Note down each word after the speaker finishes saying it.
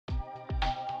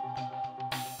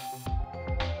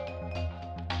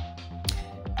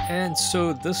And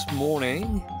so this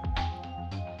morning,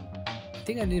 I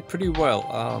think I did pretty well.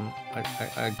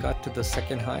 I got to the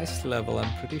second highest level,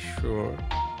 I'm pretty sure,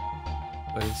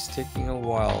 but it's taking a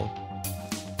while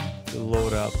to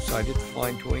load up. So I did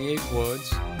find 28 words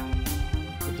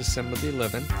for December the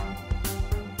 11th,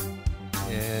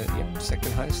 and yep,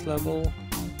 second highest level.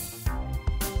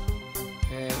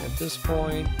 And at this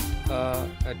point, I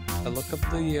look up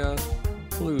the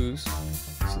clues.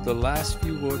 So the last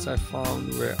few words I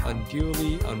found were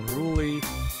unduly, unruly.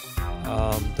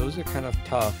 Those are kind of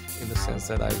tough in the sense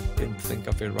that I didn't think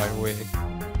of it right away.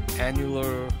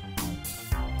 Annular,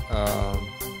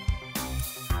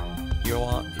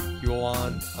 yarn,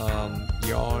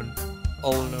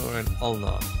 ulnar, and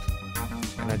ulna.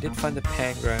 And I did find the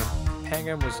pangram.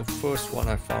 Pangram was the first one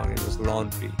I found. It was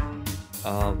laundry.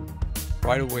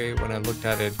 Right away when I looked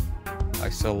at it, I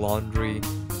saw laundry,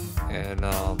 and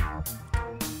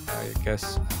I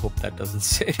guess I hope that doesn't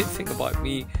say anything about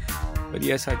me, but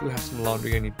yes, I do have some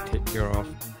laundry I need to take care of.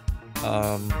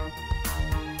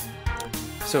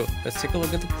 So let's take a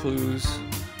look at the clues.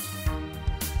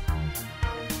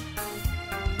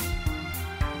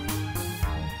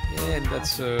 And that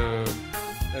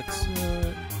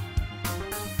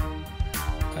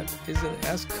isn't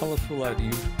as colorful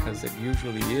as it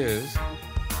usually is,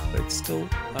 but it's still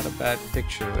not a bad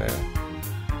picture there.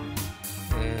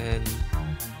 And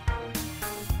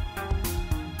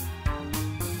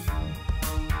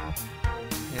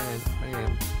I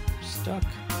am stuck.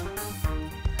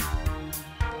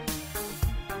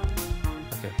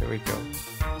 Okay, here we go.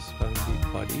 Spelling bee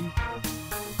buddy.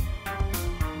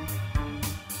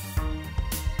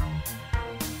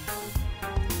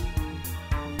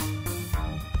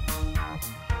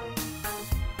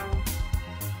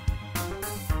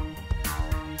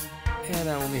 And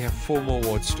I only have 4 more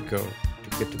words to go to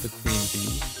get to the queen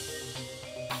bee.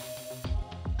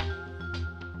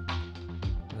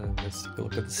 And let's take a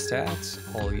look at the stats.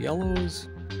 All yellows,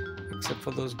 except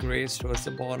for those grays towards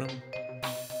the bottom.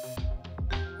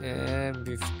 And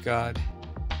we've got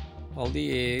all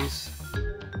the A's.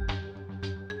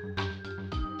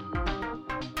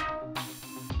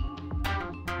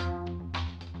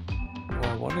 Well,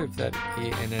 I wonder if that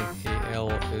A-N and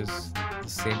A-L is the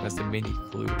same as the mini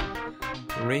clue.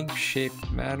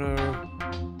 Ring-shaped manner.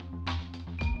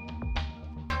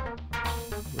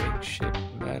 Ring-shaped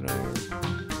manner.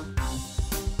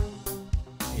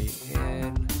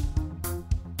 A-N.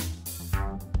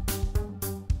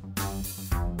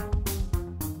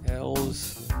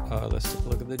 L's. Let's take a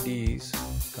look at the D's.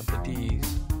 Got the D's.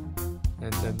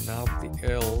 And then now the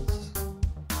L's.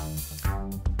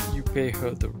 You pay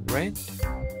her the rent.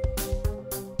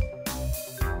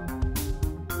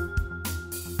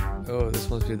 Oh, this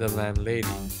must be the landlady.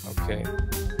 Okay.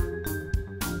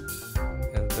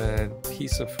 And then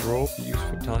piece of rope used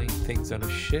for tying things on a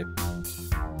ship,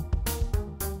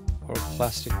 or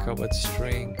plastic covered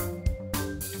string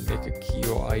to make a key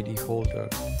or ID holder.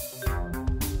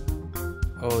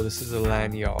 Oh, this is a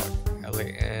lanyard.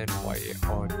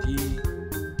 L-A-N-Y-A-R-D.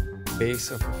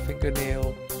 Base of a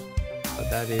fingernail.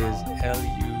 That is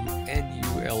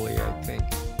L-U-N-U-L-A, I think.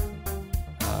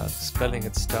 Spelling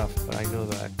it's tough, but I know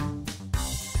that.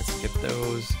 Let's get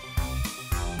those.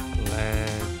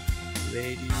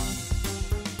 Landlady.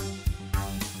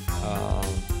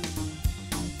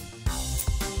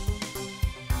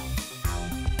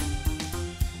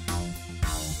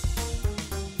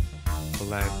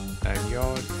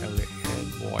 Lanyard,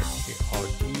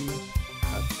 L-A-N-Y-A-R-D.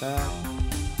 Got that.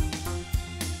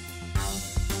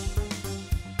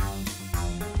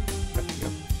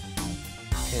 Yep.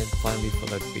 And finally for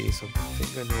that base of the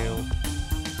fingernail,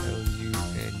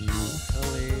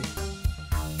 L-U-N-U-L-A.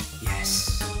 Yes.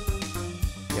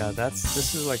 Yeah,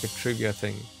 this is like a trivia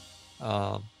thing.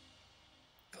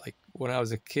 Like when I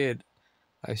was a kid,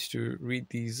 I used to read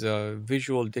these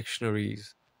visual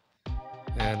dictionaries,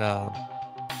 and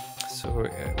so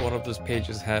one of those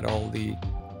pages had all the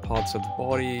parts of the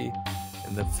body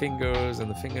and the fingers and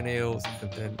the fingernails,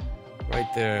 and then right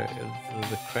there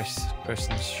the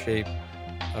crescent shape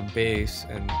base,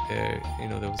 and there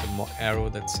was an arrow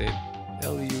that said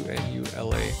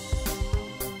L-U-N-U-L-A.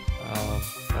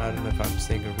 I don't know if I'm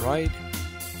saying it right.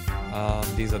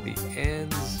 These are the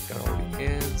N's, got all the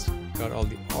N's, got all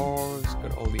the R's,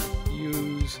 got all the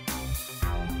U's,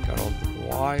 got all the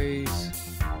Y's.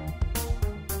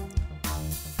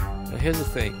 Now here's the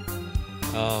thing.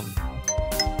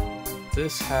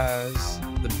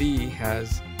 The B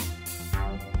has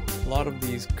a lot of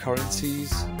these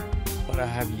currencies, but I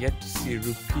have yet to see a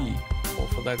rupee, or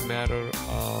for that matter,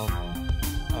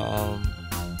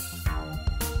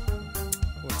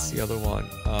 what's the other one?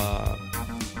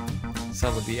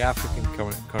 some of the African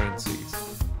currencies.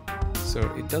 So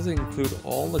it doesn't include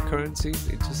all the currencies,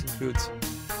 it just includes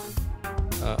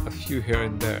a few here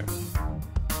and there.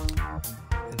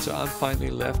 And so I'm finally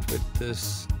left with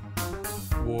this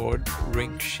word,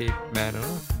 ring-shaped manner,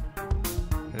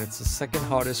 and it's the second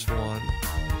hardest one.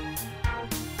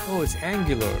 Oh, it's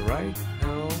angular, right?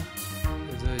 No,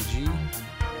 is it a G?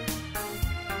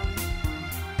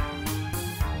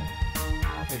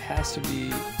 It has to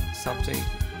be something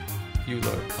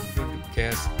Euler. I'm going to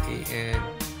guess A-N-D-U-L-A-R.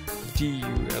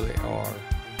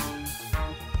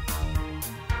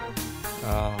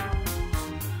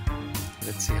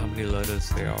 Let's see how many letters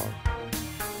there are.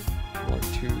 1,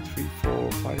 2, 3,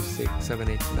 4, 5, 6, 7,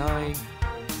 8, 9.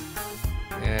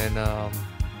 And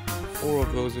 4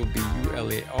 of those will be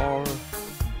U-L-A-R.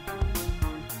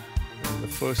 And the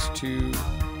first 2,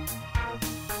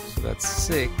 so that's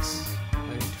 6.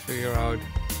 I need to figure out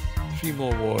 3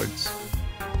 more words.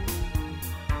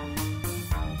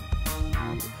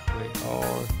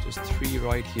 U-L-A-R, just 3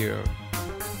 right here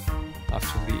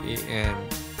after the A-N.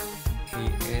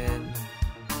 A-N.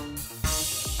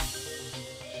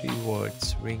 3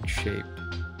 words, ring-shaped.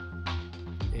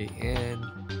 A-N.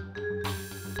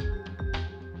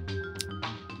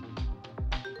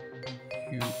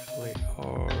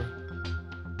 U-L-A-R.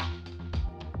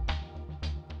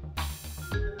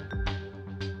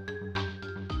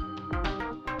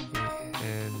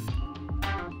 A-N.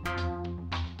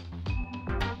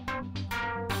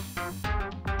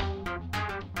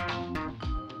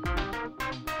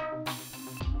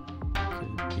 Could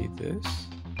it be this?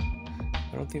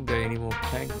 I don't think there are any more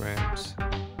pangrams.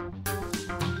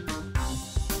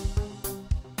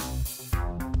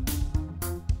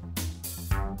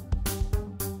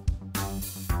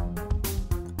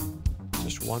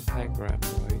 Just one pangram,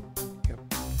 right? Yep.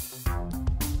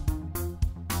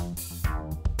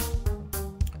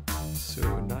 So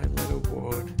 9-letter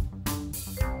word.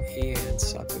 AN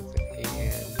starts with an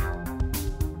AN.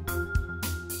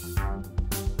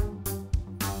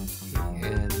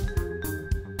 AN.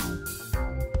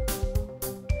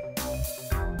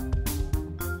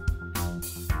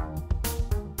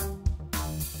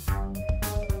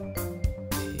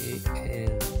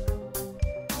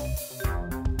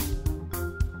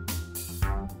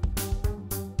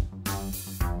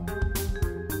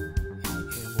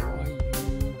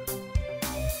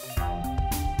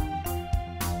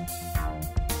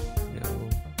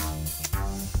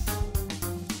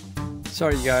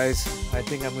 Sorry guys, I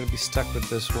think I'm going to be stuck with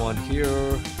this one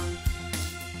here.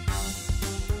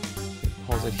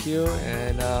 Pause it here,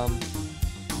 and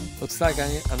looks like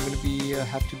I'm going to be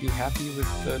have to be happy with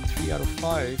 3 out of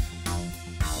 5.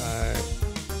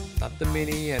 Not the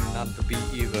mini and not the B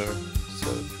either.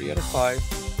 So 3 out of 5.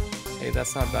 Hey,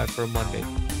 that's not bad for a Monday.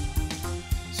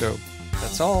 So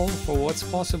that's all for what's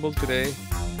possible today.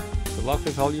 Good luck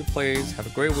with all your plays. Have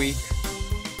a great week.